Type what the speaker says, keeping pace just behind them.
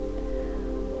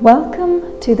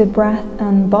Welcome to the Breath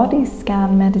and Body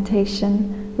Scan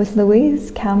meditation with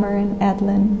Louise Cameron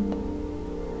Edlund.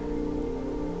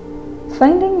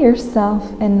 Finding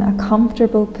yourself in a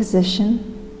comfortable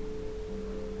position.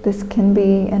 This can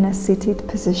be in a seated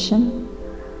position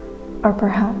or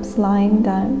perhaps lying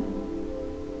down.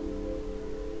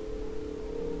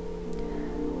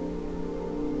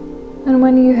 And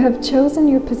when you have chosen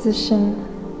your position,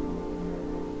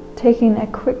 taking a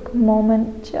quick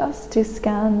moment just to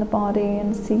scan the body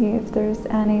and see if there's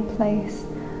any place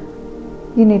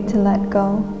you need to let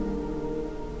go.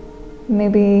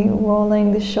 Maybe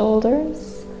rolling the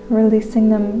shoulders, releasing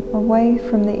them away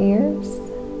from the ears.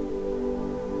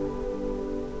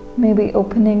 Maybe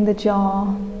opening the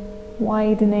jaw,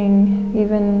 widening,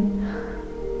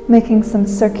 even making some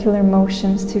circular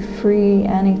motions to free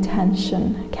any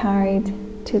tension carried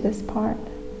to this part.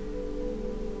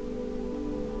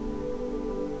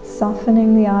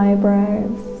 Softening the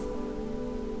eyebrows.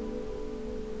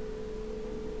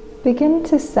 Begin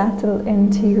to settle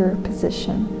into your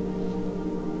position.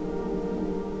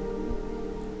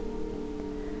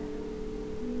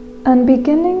 And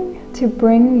beginning to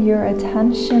bring your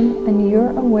attention and your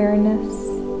awareness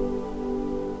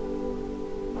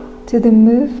to the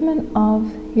movement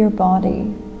of your body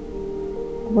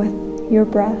with your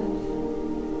breath.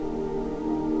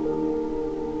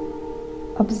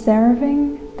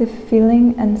 Observing the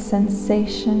feeling and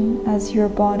sensation as your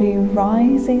body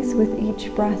rises with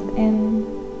each breath in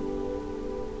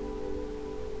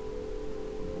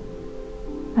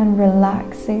and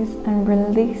relaxes and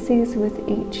releases with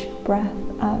each breath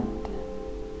out.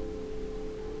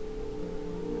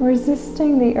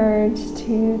 Resisting the urge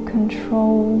to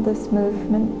control this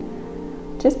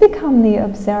movement, just become the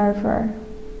observer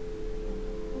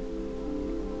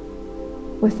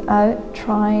without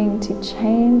trying to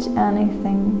change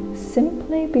anything.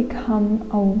 Simply become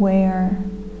aware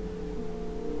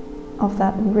of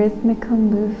that rhythmical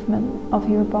movement of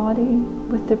your body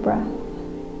with the breath.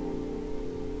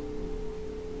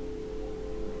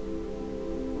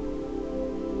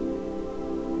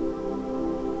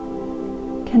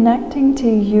 Connecting to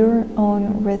your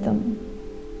own rhythm.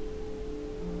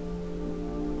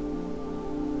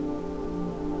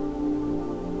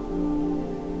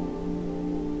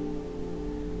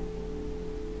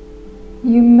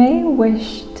 You may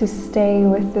wish to stay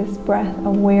with this breath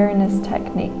awareness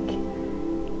technique,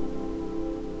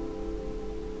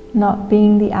 not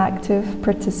being the active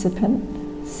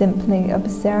participant, simply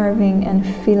observing and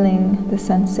feeling the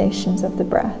sensations of the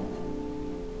breath.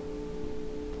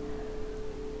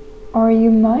 Or you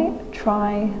might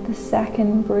try the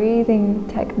second breathing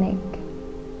technique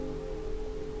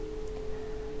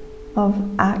of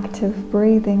active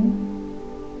breathing.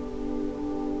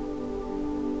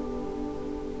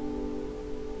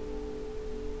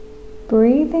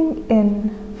 Breathing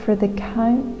in for the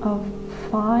count of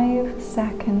 5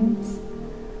 seconds,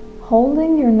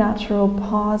 holding your natural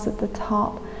pause at the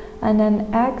top, and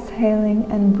then exhaling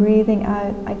and breathing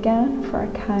out again for a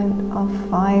count of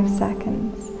 5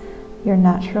 seconds. Your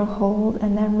natural hold,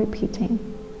 and then repeating.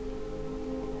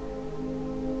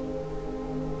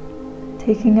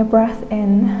 Taking a breath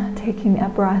in, taking a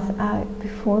breath out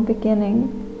before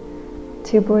beginning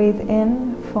to breathe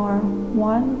in for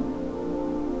 1,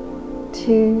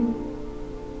 2,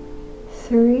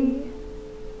 3,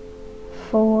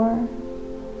 4,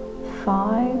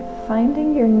 5,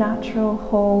 finding your natural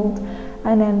hold,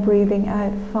 and then breathing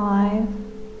out 5,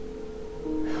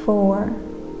 4,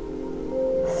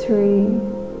 3,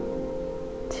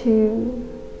 2,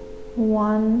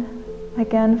 1.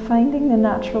 Again, finding the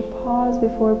natural pause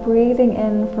before breathing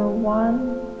in for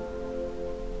 1,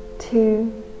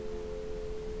 2,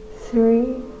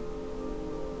 3,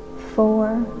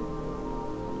 4,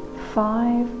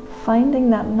 5. Finding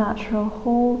that natural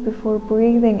hold before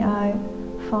breathing out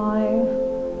 5,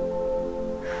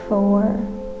 4,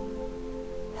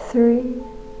 3,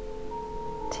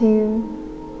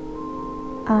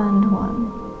 2, and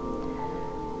 1.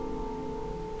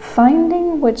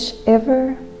 Finding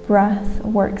whichever breath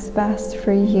works best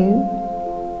for you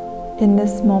in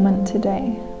this moment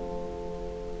today.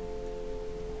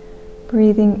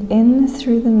 Breathing in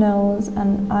through the nose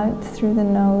and out through the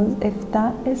nose if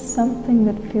that is something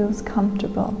that feels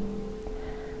comfortable.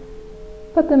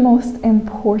 But the most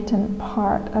important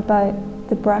part about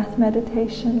the breath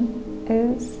meditation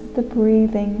is the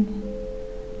breathing.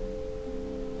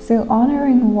 So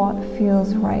honoring what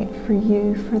feels right for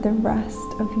you for the rest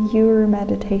of your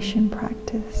meditation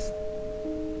practice.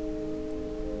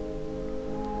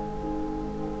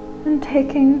 And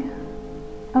taking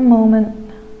a moment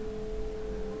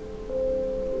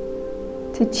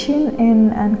to tune in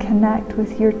and connect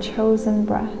with your chosen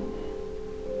breath,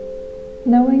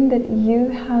 knowing that you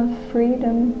have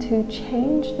freedom to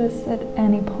change this at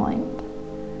any point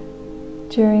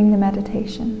during the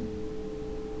meditation.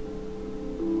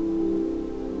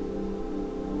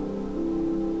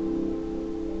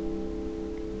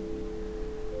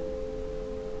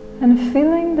 And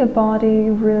feeling the body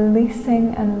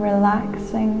releasing and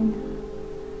relaxing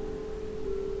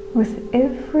with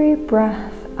every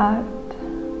breath out.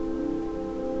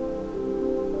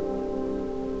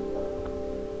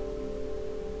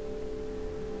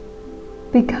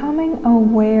 Becoming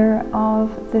aware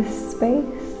of the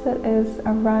space that is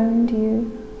around you.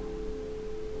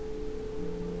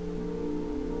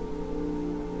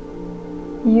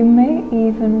 You may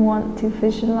even want to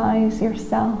visualize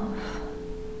yourself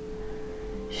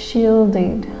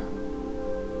shielded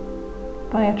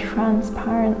by a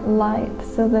transparent light,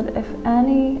 so that if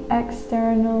any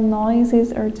external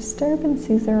noises or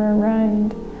disturbances are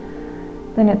around,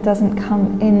 then it doesn't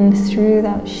come in through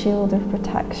that shield of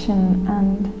protection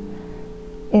and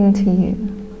into you.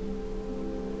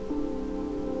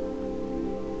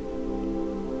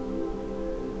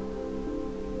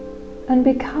 And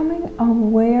becoming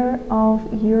aware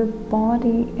of your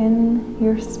body in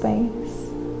your space.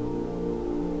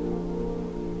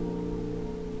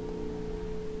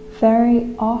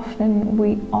 Very often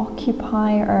we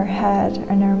occupy our head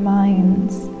and our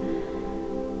minds.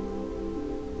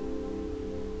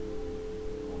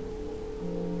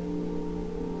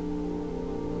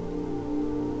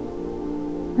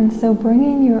 And so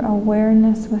bringing your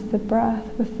awareness with the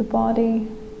breath, with the body,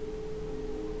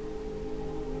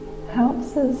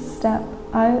 helps us step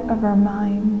out of our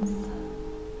minds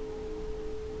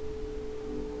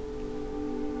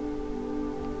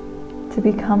to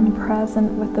become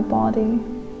present with the body,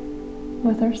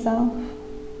 with ourself,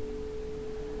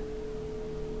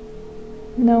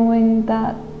 knowing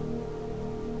that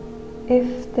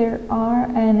if there are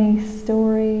any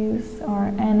stories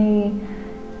or any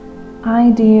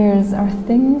ideas or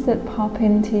things that pop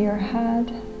into your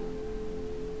head,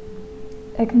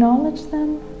 acknowledge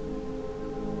them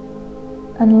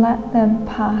and let them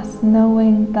pass,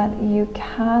 knowing that you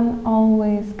can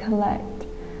always collect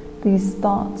these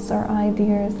thoughts or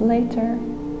ideas later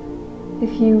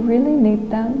if you really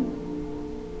need them.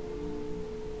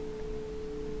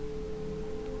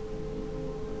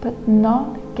 But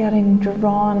not getting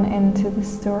drawn into the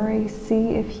story. See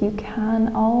if you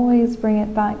can always bring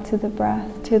it back to the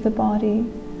breath, to the body.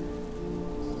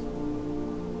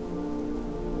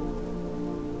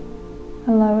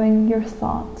 Allowing your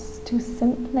thoughts to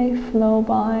simply flow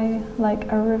by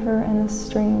like a river in a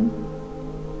stream.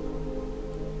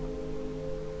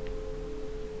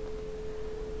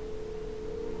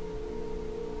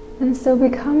 And so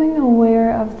becoming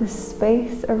aware of the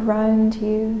space around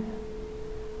you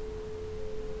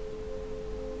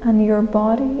and your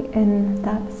body in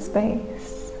that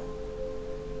space.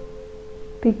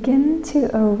 Begin to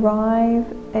arrive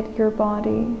at your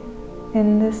body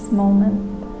in this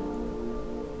moment.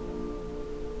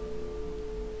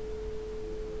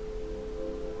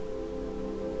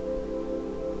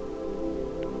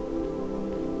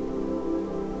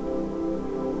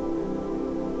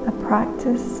 A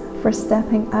practice for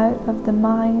stepping out of the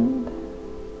mind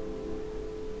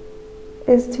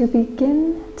is to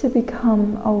begin to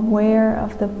become aware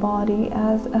of the body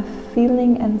as a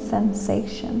feeling and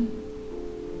sensation.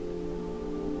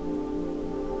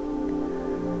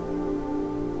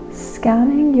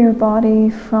 Scanning your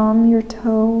body from your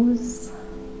toes,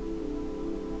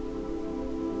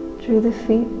 through the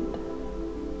feet,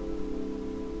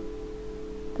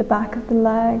 the back of the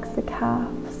legs, the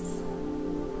calves,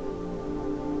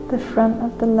 the front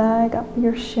of the leg up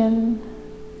your shin,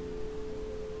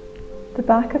 the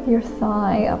back of your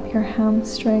thigh up your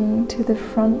hamstring to the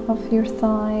front of your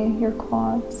thigh, your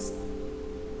quads.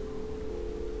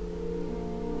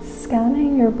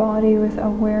 Scanning your body with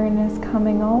awareness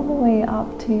coming all the way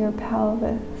up to your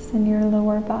pelvis and your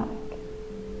lower back.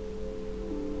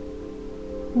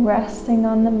 Resting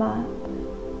on the mat.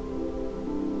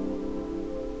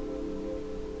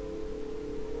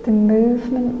 The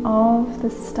movement of the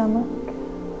stomach.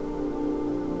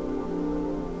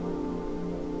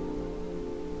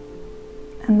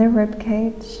 And the rib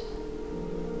cage.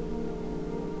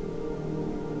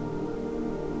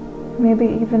 Maybe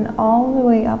even all the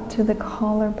way up to the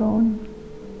collarbone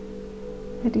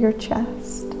at your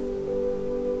chest.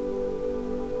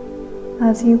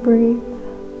 As you breathe,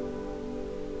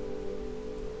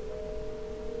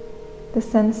 the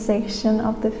sensation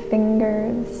of the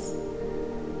fingers,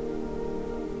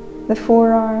 the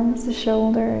forearms, the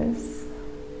shoulders,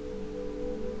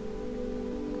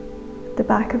 the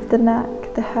back of the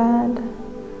neck, the head,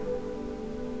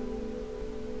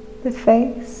 the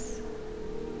face,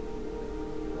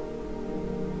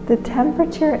 the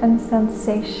temperature and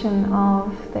sensation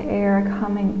of the air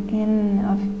coming in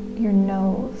of your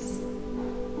nose.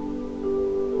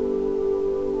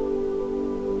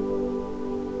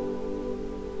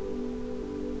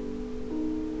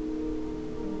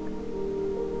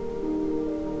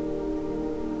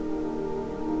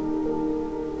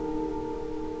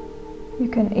 You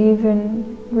can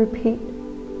even repeat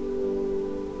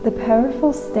the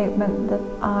powerful statement that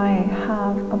I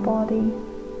have a body,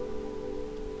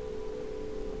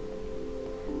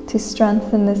 to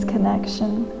strengthen this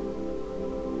connection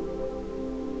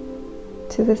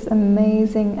to this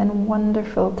amazing and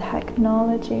wonderful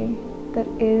technology that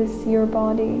is your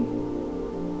body.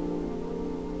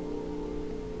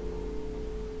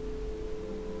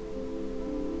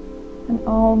 And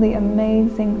all the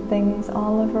amazing things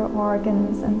all of our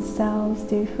organs and cells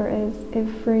do for us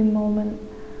every moment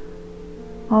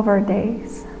of our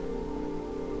days.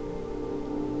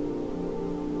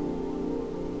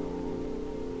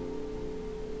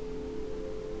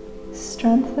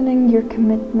 Strengthening your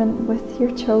commitment with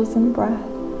your chosen breath.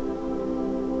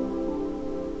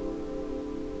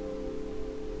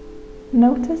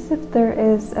 Notice if there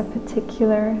is a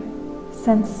particular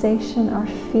sensation or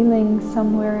feeling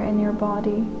somewhere in your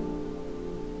body,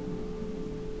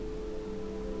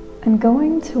 and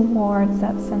going towards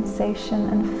that sensation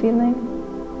and feeling.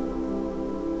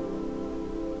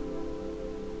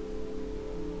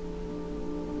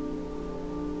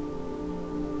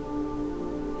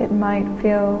 It might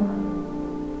feel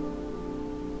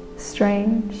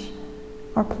strange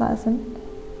or pleasant,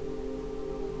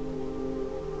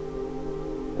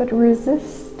 but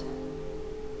resist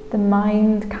the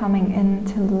mind coming in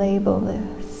to label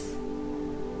this.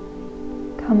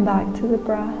 Come back to the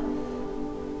breath,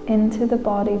 into the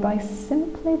body, by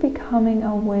simply becoming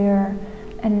aware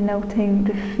and noting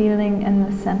the feeling and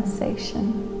the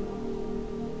sensation.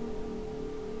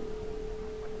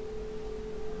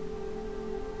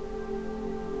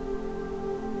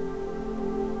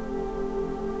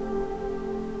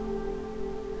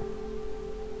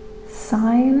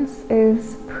 Science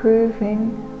is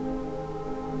proving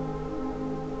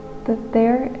that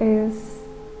there is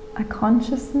a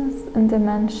consciousness and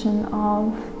dimension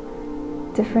of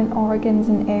different organs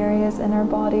and areas in our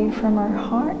body, from our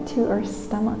heart to our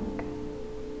stomach.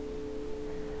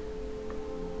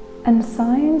 And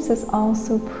science is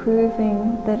also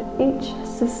proving that each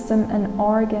system and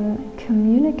organ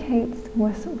communicates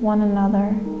with one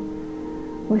another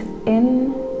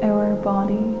within our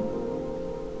body.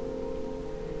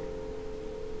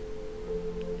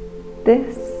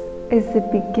 This is the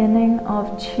beginning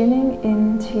of tuning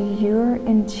into your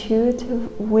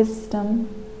intuitive wisdom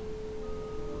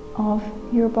of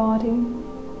your body.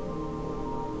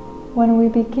 When we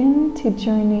begin to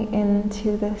journey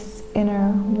into this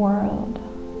inner world,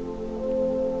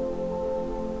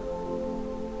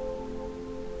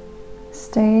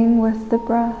 staying with the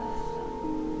breath,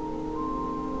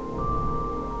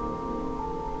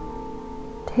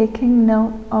 taking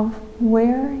note of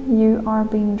where you are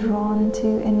being drawn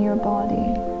to in your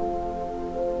body.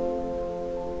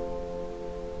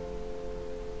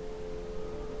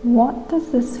 What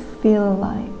does this feel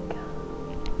like?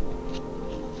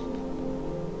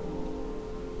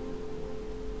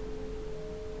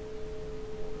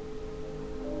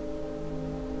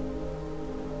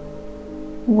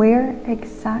 Where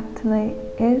exactly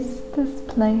is this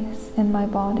place in my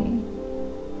body?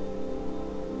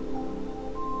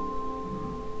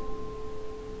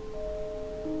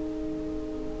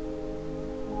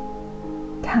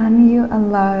 Can you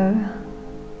allow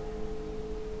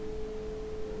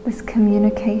this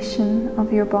communication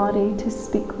of your body to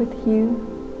speak with you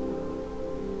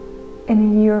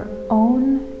in your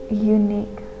own unique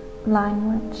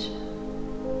language?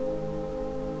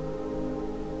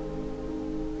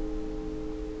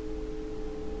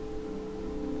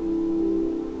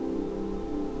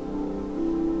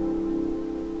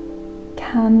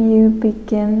 Can you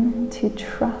begin to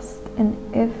trust in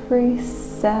every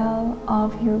cell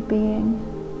of your being?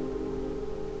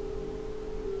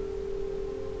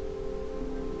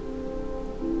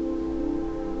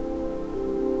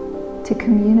 To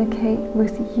communicate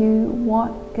with you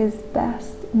what is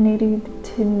best needed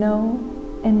to know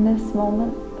in this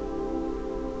moment.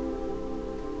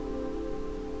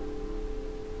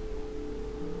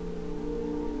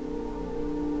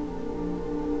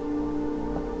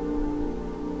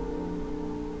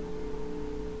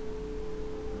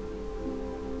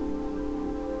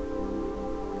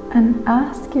 And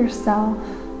ask yourself,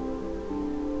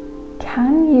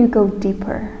 can you go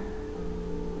deeper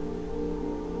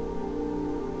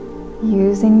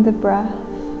using the breath?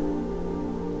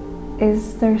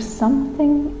 Is there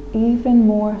something even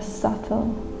more subtle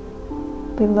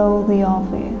below the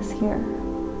obvious here?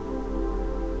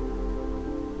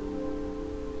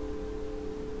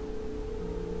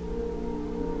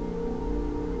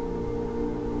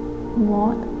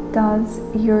 What does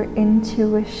your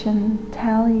intuition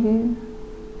tell you?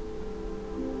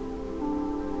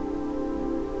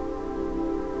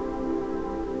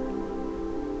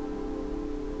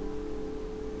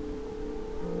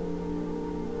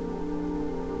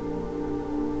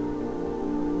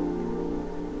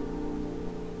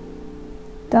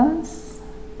 Does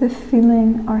the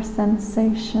feeling or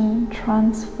sensation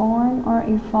transform or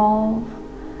evolve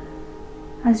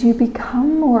as you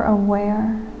become more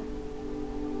aware?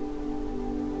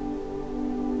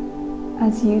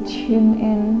 As you tune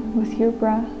in with your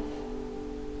breath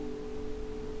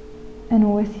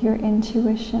and with your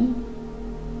intuition.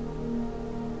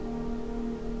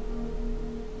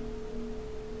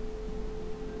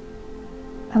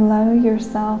 Allow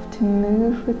yourself to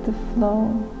move with the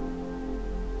flow,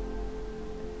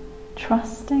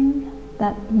 trusting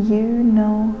that you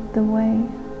know the way.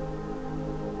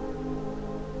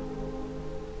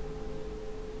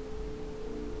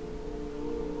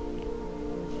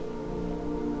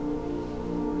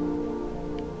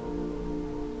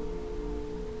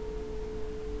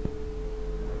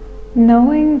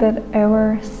 Knowing that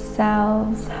our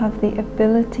cells have the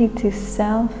ability to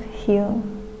self-heal,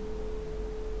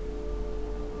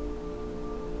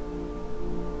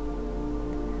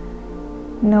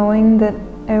 knowing that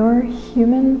our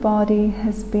human body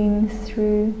has been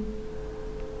through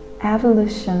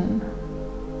evolution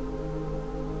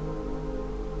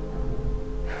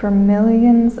for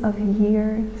millions of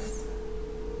years,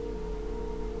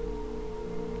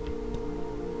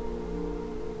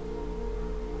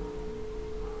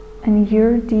 and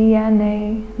your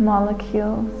DNA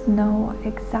molecules know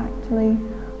exactly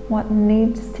what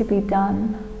needs to be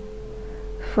done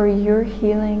for your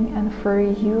healing and for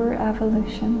your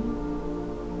evolution.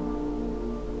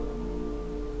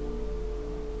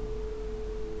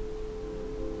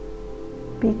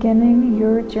 Beginning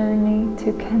your journey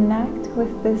to connect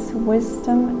with this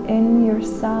wisdom in your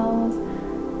cells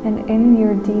and in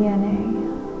your DNA.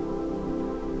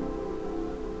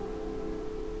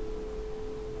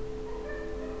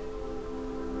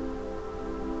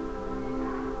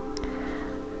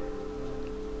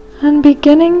 And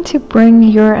beginning to bring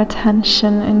your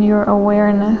attention and your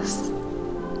awareness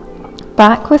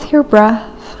back with your breath.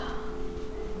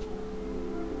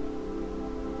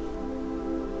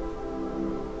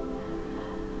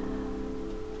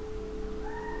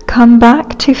 Come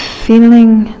back to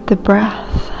feeling the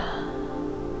breath.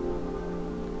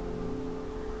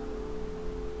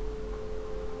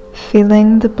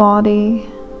 Feeling the body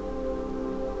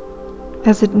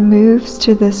as it moves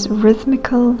to this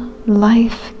rhythmical,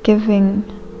 life-giving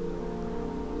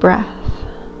breath.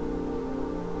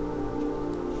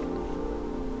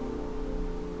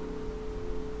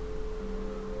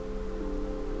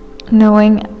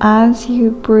 Knowing as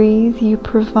you breathe, you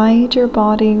provide your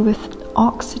body with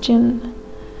oxygen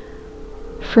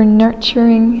for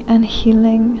nurturing and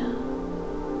healing,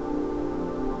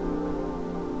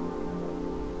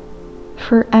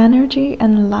 for energy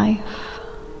and life.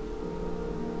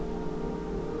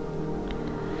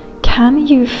 Can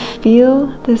you feel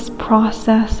this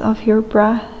process of your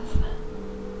breath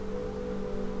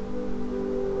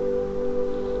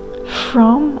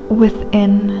from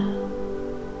within?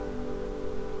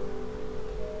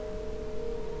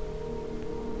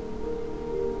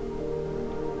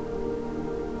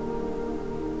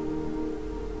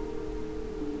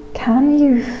 Can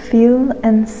you feel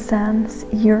and sense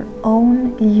your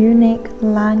own unique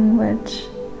language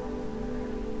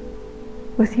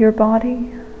with your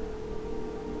body?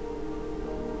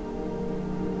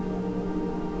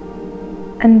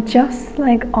 And just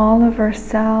like all of our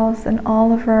cells and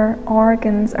all of our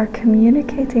organs are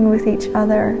communicating with each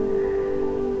other,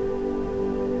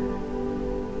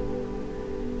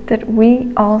 that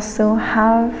we also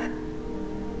have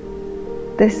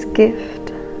this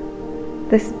gift,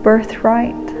 this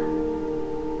birthright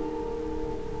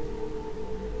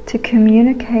to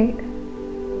communicate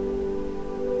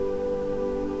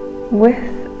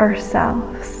with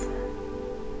ourselves.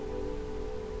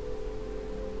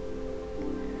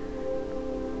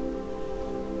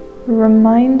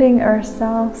 Reminding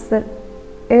ourselves that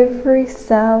every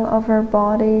cell of our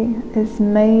body is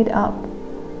made up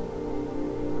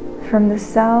from the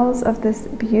cells of this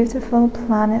beautiful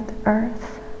planet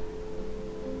Earth.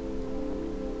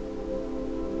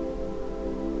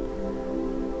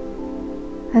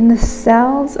 And the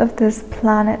cells of this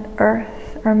planet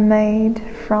Earth are made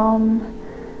from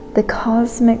the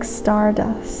cosmic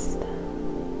stardust.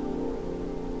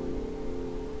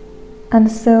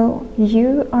 And so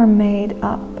you are made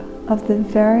up of the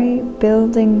very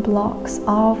building blocks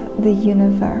of the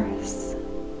universe.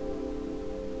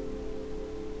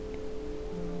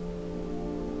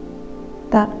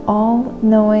 That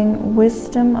all-knowing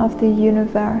wisdom of the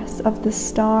universe, of the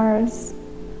stars,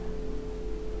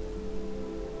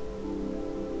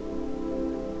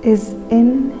 is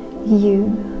in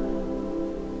you.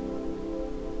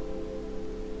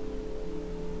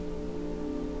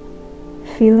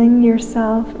 Feeling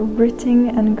yourself rooting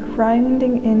and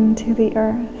grounding into the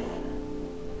earth.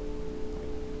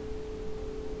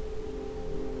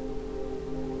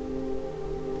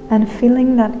 And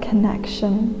feeling that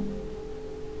connection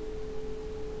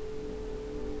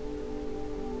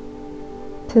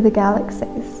to the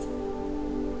galaxies,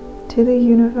 to the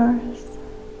universe.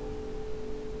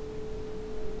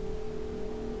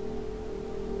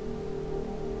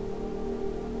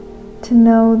 To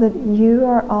know that you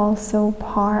are also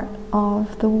part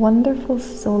of the wonderful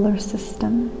solar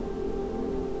system.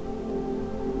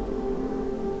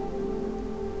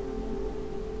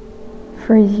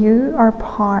 For you are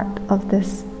part of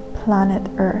this planet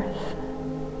Earth.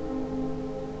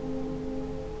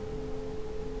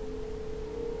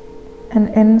 And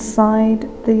inside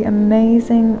the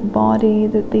amazing body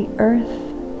that the Earth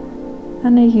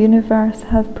and the universe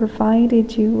have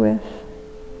provided you with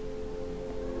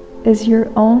is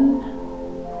your own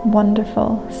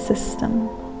wonderful system,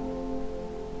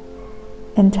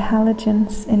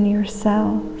 intelligence in your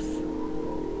cells,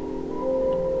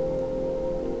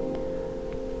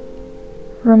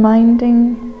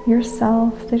 reminding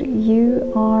yourself that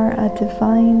you are a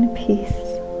divine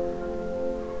piece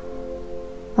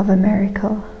of a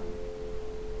miracle.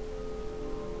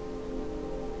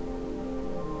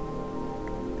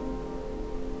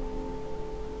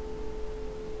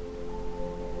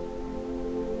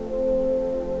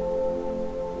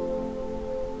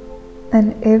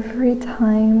 And every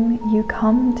time you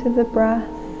come to the breath,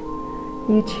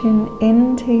 you tune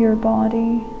into your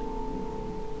body,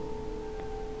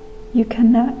 you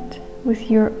connect with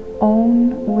your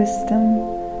own wisdom,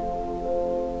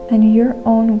 and your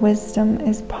own wisdom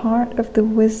is part of the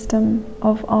wisdom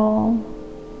of all,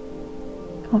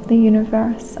 of the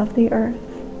universe, of the earth.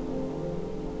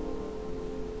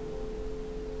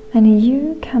 And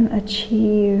you can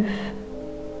achieve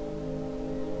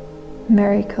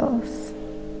miracles,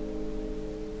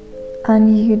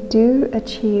 and you do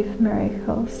achieve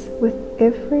miracles with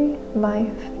every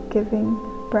life-giving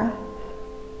breath.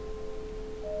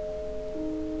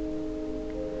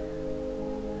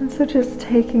 And so just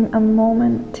taking a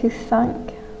moment to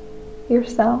thank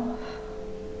yourself,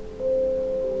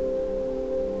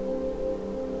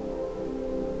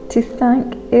 to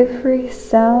thank every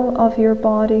cell of your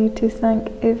body, to thank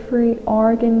every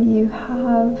organ you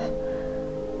have,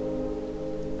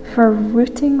 for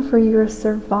rooting for your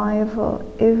survival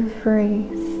every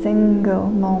single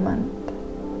moment.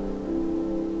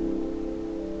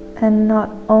 And not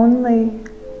only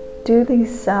do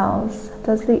these cells,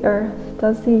 does the earth,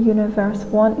 does the universe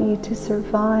want you to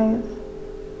survive,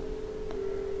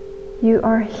 you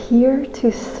are here to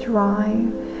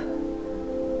thrive,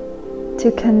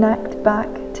 to connect back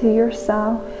to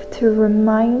yourself, to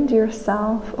remind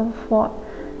yourself of what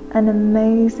an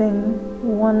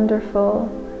amazing, wonderful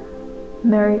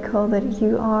miracle that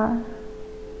you are.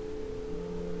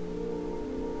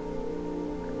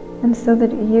 And so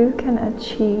that you can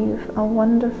achieve a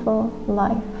wonderful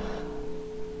life.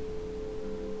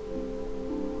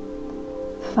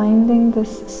 Finding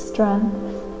this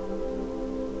strength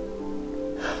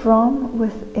from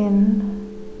within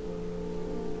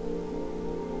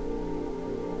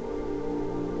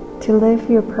to live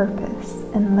your purpose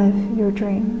and live your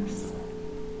dreams.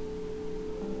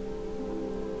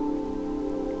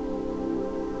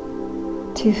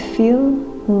 To feel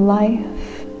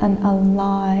life and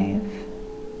alive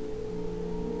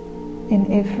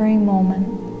in every moment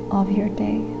of your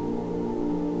day.